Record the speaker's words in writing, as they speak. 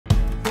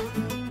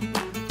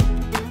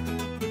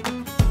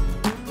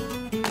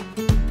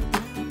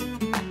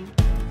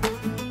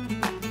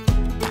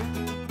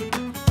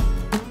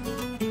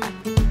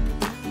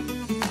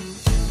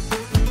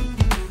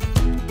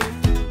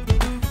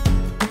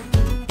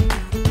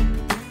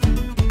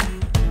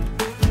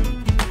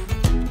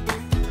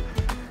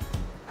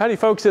Howdy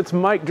folks, it's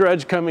Mike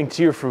Drudge coming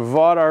to you from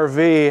Vaught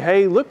RV.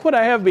 Hey, look what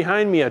I have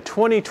behind me, a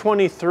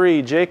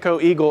 2023 Jayco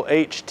Eagle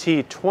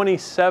HT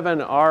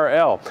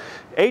 27RL.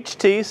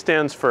 HT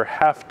stands for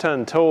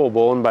half-ton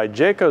towable, and by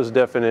Jayco's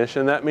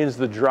definition, that means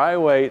the dry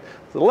weight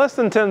is less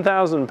than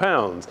 10,000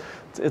 pounds.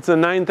 It's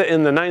in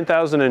the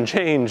 9,000 and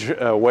change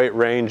weight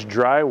range,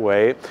 dry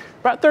weight,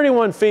 about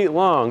 31 feet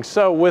long.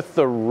 So with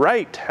the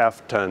right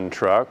half-ton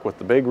truck, with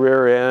the big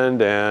rear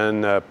end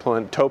and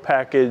tow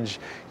package,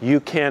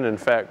 you can in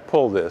fact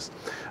pull this.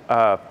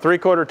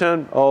 3/4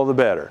 ton, all the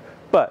better.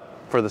 But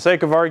for the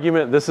sake of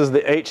argument, this is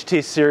the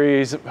HT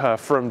series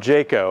from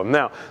Jayco.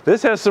 Now,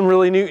 this has some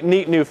really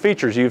neat new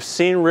features. You've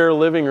seen rear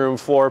living room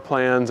floor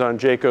plans on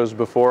Jayco's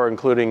before,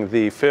 including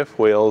the fifth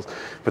wheels,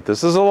 but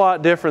this is a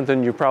lot different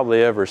than you've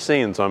probably ever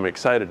seen, so I'm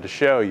excited to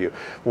show you.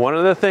 One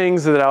of the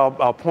things that I'll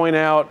point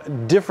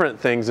out different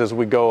things as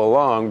we go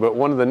along, but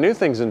one of the new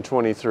things in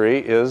 23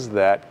 is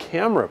that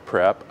camera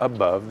prep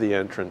above the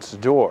entrance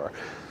door.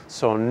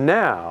 So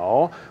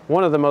now,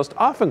 one of the most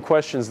often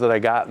questions that I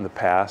got in the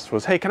past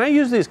was, hey, can I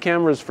use these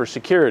cameras for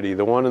security?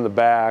 The one in the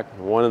back,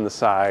 the one in the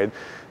side.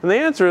 And the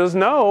answer is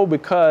no,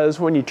 because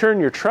when you turn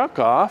your truck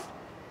off,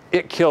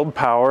 it killed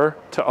power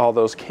to all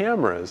those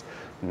cameras.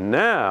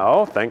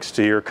 Now, thanks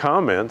to your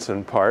comments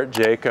in part,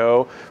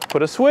 Jayco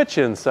put a switch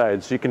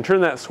inside, so you can turn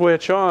that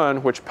switch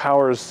on, which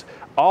powers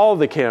all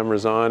the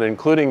cameras on,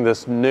 including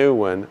this new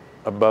one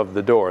above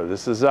the door.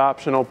 This is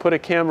optional. Put a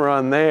camera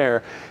on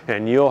there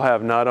and you'll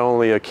have not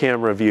only a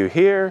camera view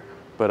here,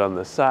 but on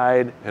the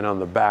side and on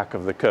the back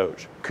of the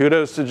coach.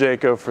 Kudos to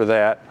Jayco for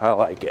that. I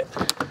like it.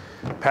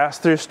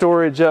 Pass-through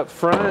storage up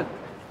front,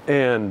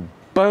 and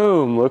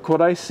boom, look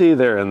what I see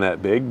there in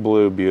that big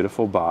blue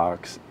beautiful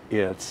box.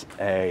 It's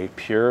a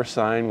pure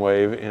sine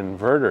wave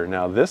inverter.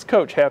 Now this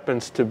coach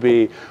happens to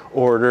be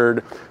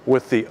ordered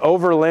with the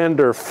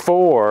Overlander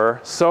 4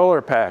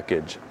 solar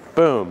package.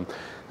 Boom.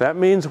 That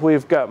means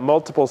we've got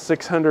multiple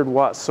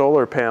 600-watt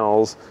solar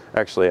panels.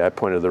 Actually, I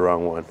pointed the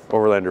wrong one.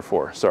 Overlander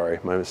 4, sorry,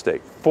 my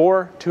mistake.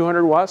 4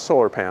 200-watt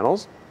solar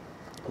panels.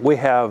 We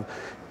have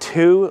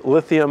 2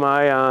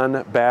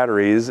 lithium-ion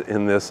batteries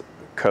in this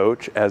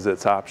coach as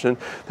its option.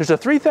 There's a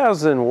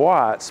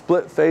 3,000-watt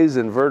split-phase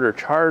inverter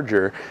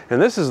charger,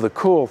 and this is the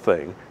cool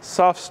thing.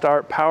 Soft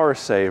start power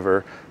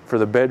saver for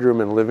the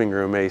bedroom and living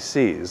room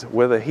ACs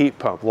with a heat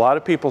pump. A lot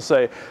of people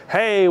say,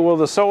 hey, will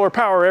the solar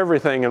power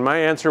everything? And my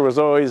answer was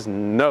always,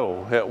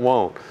 no, it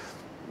won't.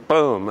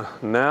 Boom.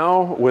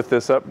 Now with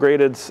this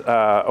upgraded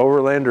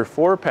Overlander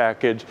 4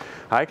 package,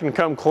 I can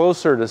come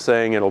closer to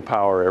saying it'll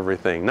power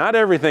everything. Not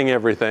everything,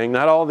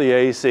 not all the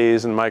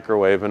ACs and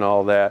microwave and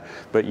all that,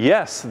 but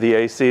yes, the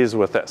ACs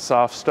with that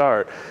soft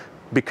start.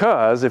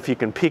 Because if you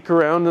can peek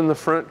around in the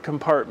front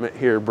compartment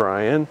here,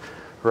 Brian,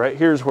 right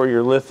here's where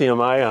your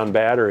lithium-ion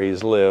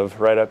batteries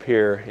live, right up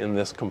here in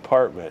this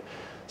compartment.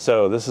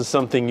 So this is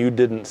something you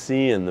didn't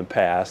see in the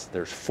past.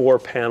 There's 4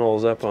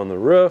 panels up on the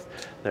roof.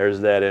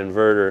 There's that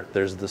inverter.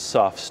 There's the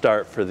soft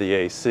start for the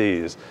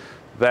ACs.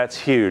 That's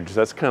huge.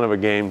 That's kind of a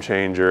game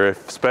changer,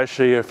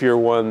 especially if you're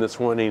one that's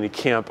wanting to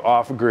camp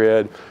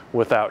off-grid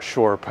without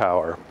shore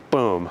power.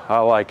 Boom, I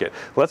like it.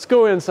 Let's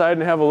go inside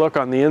and have a look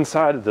on the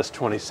inside of this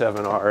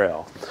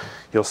 27RL.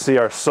 You'll see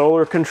our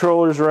solar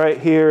controllers right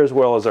here, as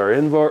well as our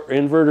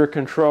inverter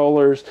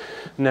controllers.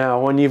 Now,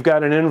 when you've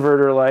got an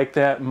inverter like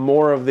that,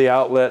 more of the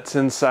outlets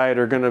inside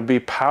are going to be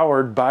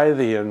powered by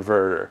the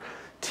inverter.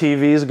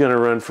 TV is going to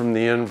run from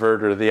the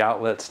inverter. The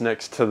outlets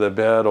next to the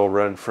bed will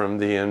run from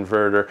the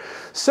inverter.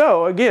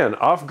 So again,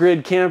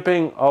 off-grid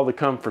camping, all the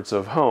comforts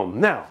of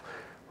home. Now,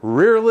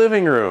 rear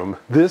living room.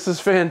 This is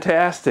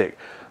fantastic.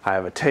 I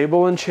have a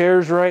table and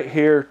chairs right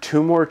here,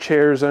 2 more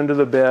chairs under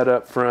the bed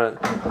up front.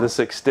 This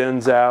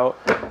extends out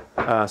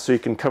so you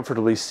can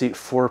comfortably seat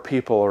 4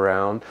 people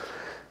around.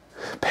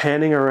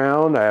 Panning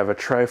around, I have a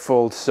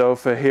trifold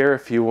sofa here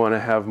if you want to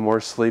have more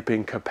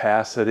sleeping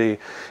capacity.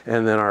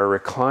 And then our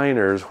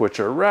recliners, which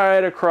are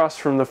right across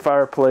from the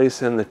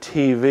fireplace and the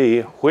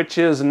TV, which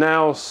is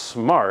now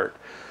smart.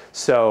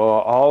 So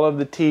all of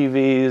the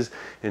TVs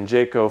in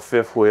Jayco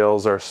fifth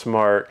wheels are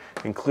smart,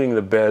 including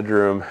the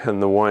bedroom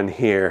and the one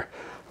here.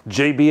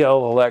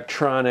 JBL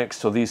electronics,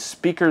 so these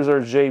speakers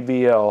are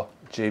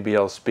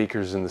JBL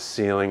speakers in the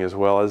ceiling as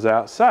well as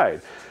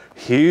outside.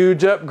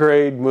 Huge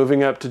upgrade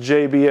moving up to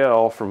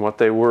JBL from what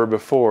they were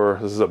before.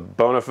 This is a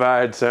bona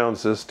fide sound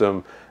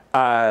system.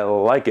 I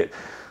like it.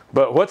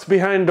 But what's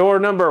behind door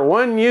number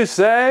 1, you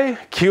say?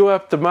 Cue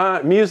up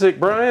the music,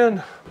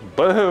 Brian.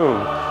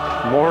 Boom,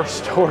 more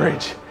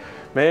storage.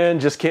 Man,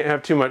 just can't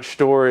have too much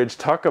storage.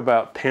 Talk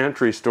about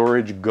pantry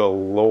storage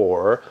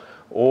galore.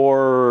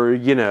 Or,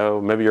 you know,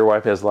 maybe your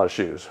wife has a lot of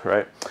shoes,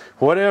 right?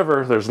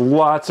 Whatever, there's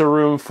lots of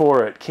room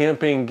for it.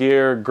 Camping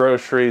gear,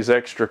 groceries,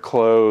 extra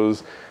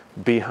clothes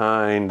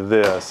behind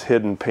this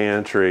hidden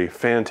pantry.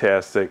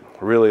 Fantastic,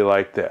 really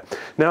like that.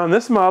 Now in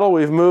this model,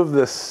 we've moved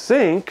the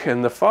sink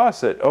and the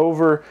faucet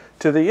over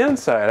to the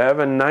inside. I have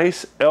a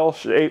nice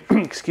L-shaped,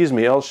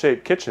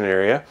 L-shaped kitchen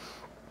area,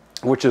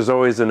 which is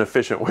always an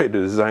efficient way to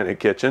design a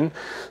kitchen.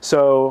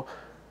 So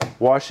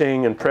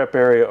washing and prep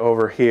area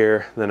over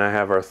here. Then I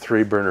have our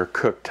 3-burner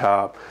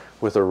cooktop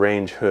with a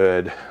range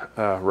hood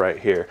right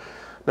here.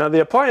 Now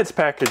the appliance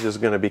package is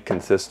going to be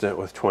consistent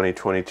with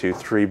 2022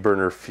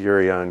 3-burner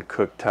Furrion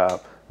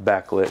cooktop,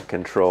 backlit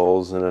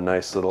controls, and a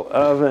nice little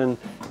oven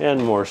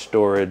and more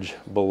storage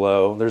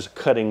below. There's a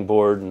cutting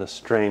board and a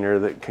strainer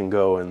that can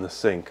go in the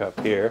sink up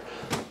here.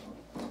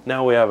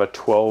 Now we have a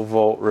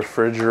 12-volt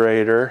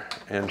refrigerator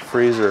and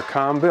freezer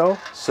combo,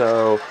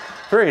 so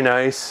very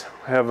nice.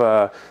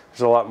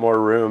 There's a lot more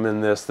room in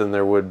this than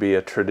there would be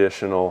a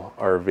traditional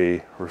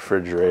RV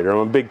refrigerator. I'm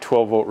a big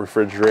 12-volt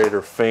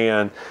refrigerator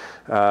fan.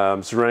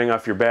 It's running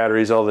off your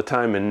batteries all the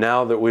time, and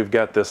now that we've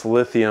got this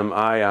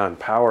lithium-ion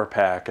power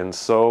pack and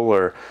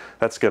solar,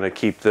 that's going to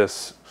keep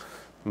this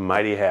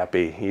mighty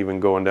happy, even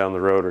going down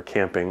the road or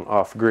camping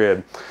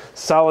off-grid.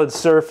 Solid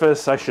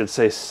surface, I should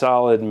say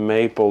solid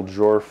maple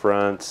drawer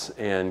fronts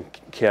and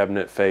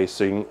cabinet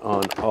facing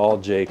on all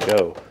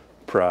Jayco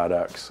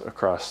products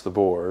across the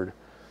board.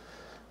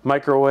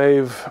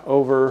 Microwave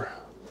over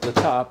the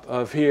top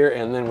of here,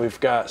 and then we've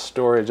got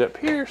storage up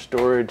here,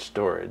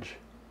 storage.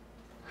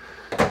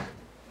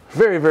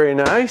 Very, very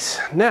nice.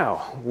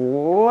 Now,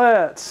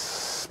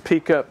 let's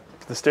peek up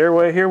the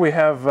stairway here. We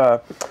have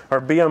our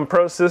BM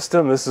Pro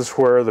system. This is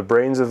where the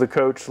brains of the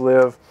coach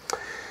live.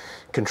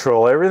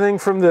 Control everything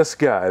from this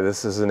guy.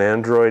 This is an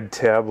Android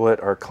tablet,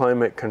 our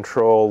climate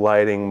control,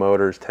 lighting,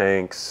 motors,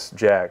 tanks,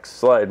 jacks,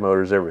 slide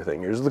motors,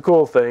 everything. Here's the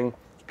cool thing.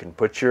 You can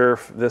put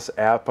this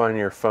app on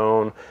your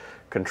phone,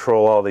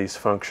 control all these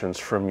functions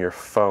from your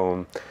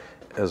phone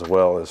as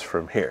well as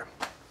from here.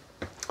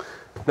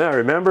 Now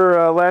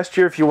remember last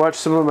year, if you watched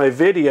some of my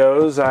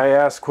videos, I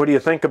asked, what do you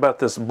think about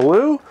this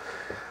blue?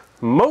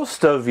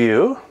 Most of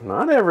you,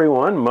 not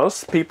everyone,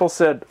 most people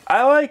said,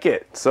 I like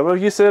it. Some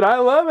of you said, I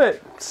love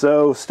it.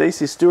 So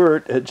Stacy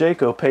Stewart at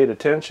Jayco paid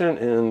attention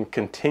and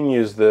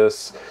continues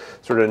this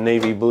sort of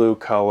navy blue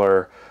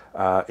color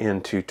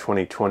into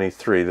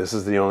 2023. This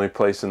is the only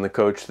place in the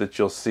coach that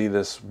you'll see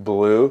this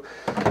blue,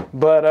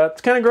 but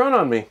it's kind of grown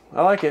on me.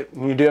 I like it.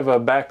 You do have a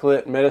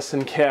backlit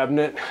medicine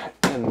cabinet,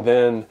 and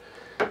then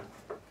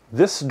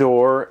this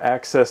door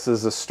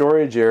accesses a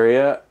storage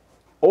area,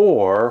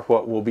 or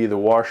what will be the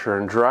washer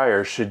and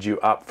dryer should you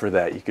opt for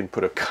that. You can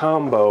put a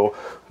combo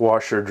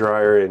washer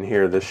dryer in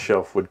here. This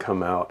shelf would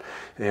come out,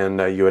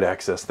 and you would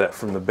access that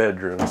from the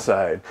bedroom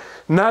side.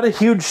 Not a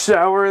huge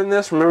shower in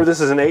this. Remember,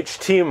 this is an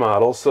HT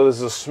model, so this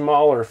is a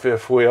smaller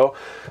fifth wheel,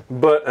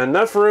 but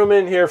enough room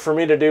in here for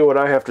me to do what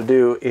I have to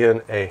do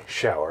in a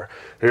shower.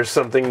 There's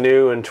something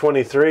new in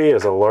 23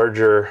 is a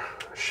larger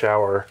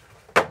shower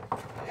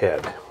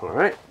head. All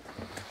right.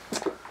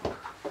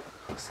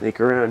 Sneak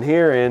around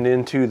here and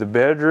into the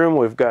bedroom.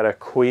 We've got a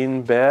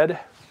queen bed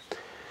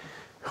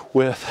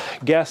with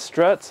gas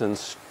struts and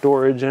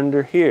storage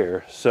under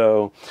here.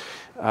 So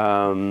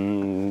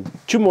 2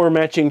 more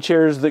matching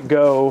chairs that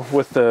go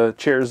with the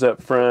chairs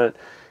up front.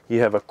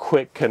 You have a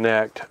quick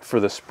connect for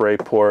the spray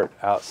port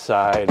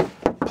outside.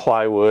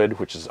 Plywood,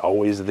 which is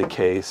always the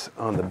case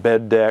on the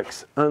bed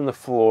decks, on the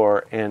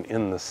floor, and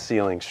in the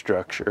ceiling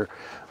structure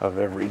of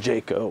every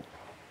Jayco.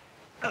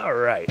 All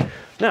right,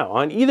 now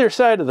on either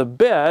side of the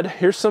bed,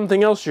 here's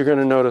something else you're going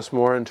to notice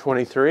more in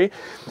 23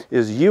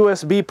 is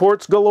USB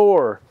ports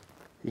galore.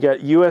 You got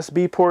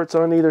USB ports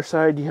on either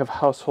side, you have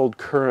household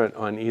current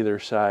on either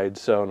side,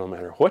 so no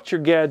matter what your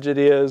gadget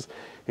is,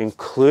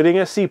 including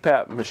a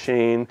CPAP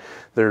machine,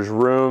 there's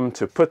room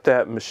to put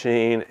that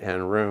machine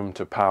and room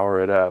to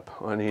power it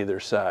up on either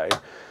side.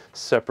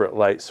 Separate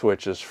light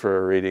switches for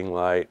a reading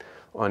light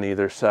on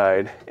either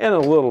side, and a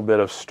little bit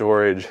of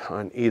storage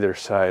on either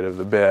side of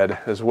the bed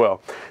as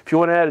well. If you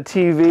want to add a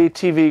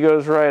TV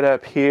goes right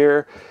up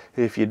here.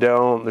 If you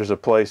don't, there's a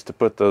place to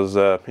put those,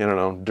 I don't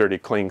know, dirty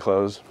clean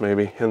clothes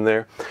maybe in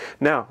there.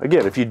 Now,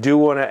 again, if you do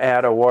want to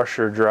add a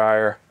washer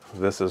dryer,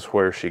 this is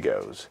where she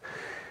goes.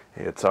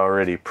 It's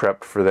already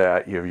prepped for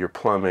that. You have your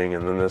plumbing,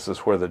 and then this is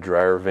where the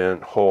dryer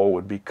vent hole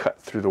would be cut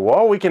through the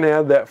wall. We can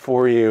add that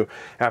for you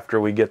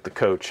after we get the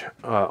coach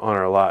on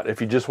our lot.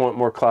 If you just want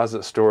more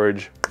closet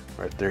storage,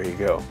 right there you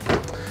go.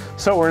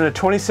 So we're in a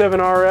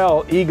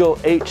 27RL Eagle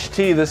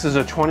HT. This is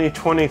a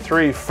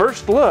 2023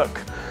 first look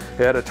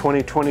at a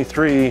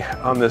 2023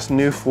 on this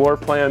new floor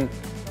plan.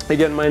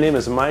 Again, my name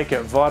is Mike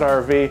at Vaught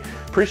RV.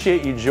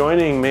 Appreciate you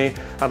joining me.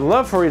 I'd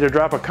love for you to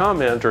drop a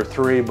comment or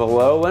 3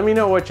 below. Let me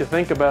know what you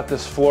think about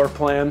this floor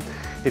plan.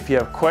 If you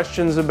have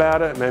questions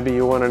about it, maybe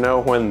you want to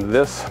know when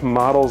this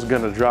model is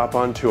going to drop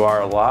onto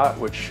our lot,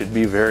 which should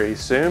be very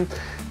soon,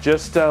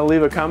 just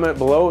leave a comment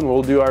below and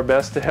we'll do our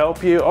best to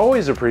help you.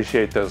 Always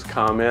appreciate those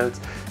comments.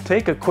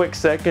 Take a quick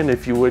second,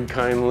 if you would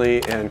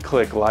kindly, and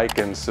click like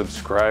and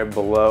subscribe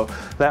below.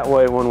 That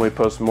way, when we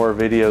post more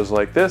videos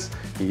like this,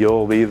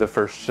 you'll be the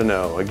first to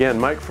know. Again,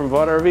 Mike from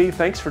Vaught RV,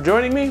 thanks for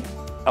joining me.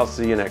 I'll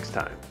see you next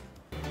time.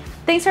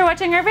 Thanks for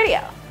watching our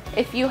video.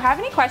 If you have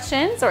any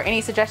questions or any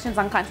suggestions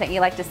on content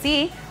you'd like to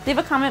see, leave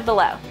a comment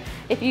below.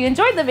 If you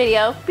enjoyed the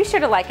video, be sure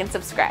to like and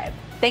subscribe.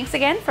 Thanks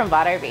again from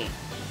Vaught RV.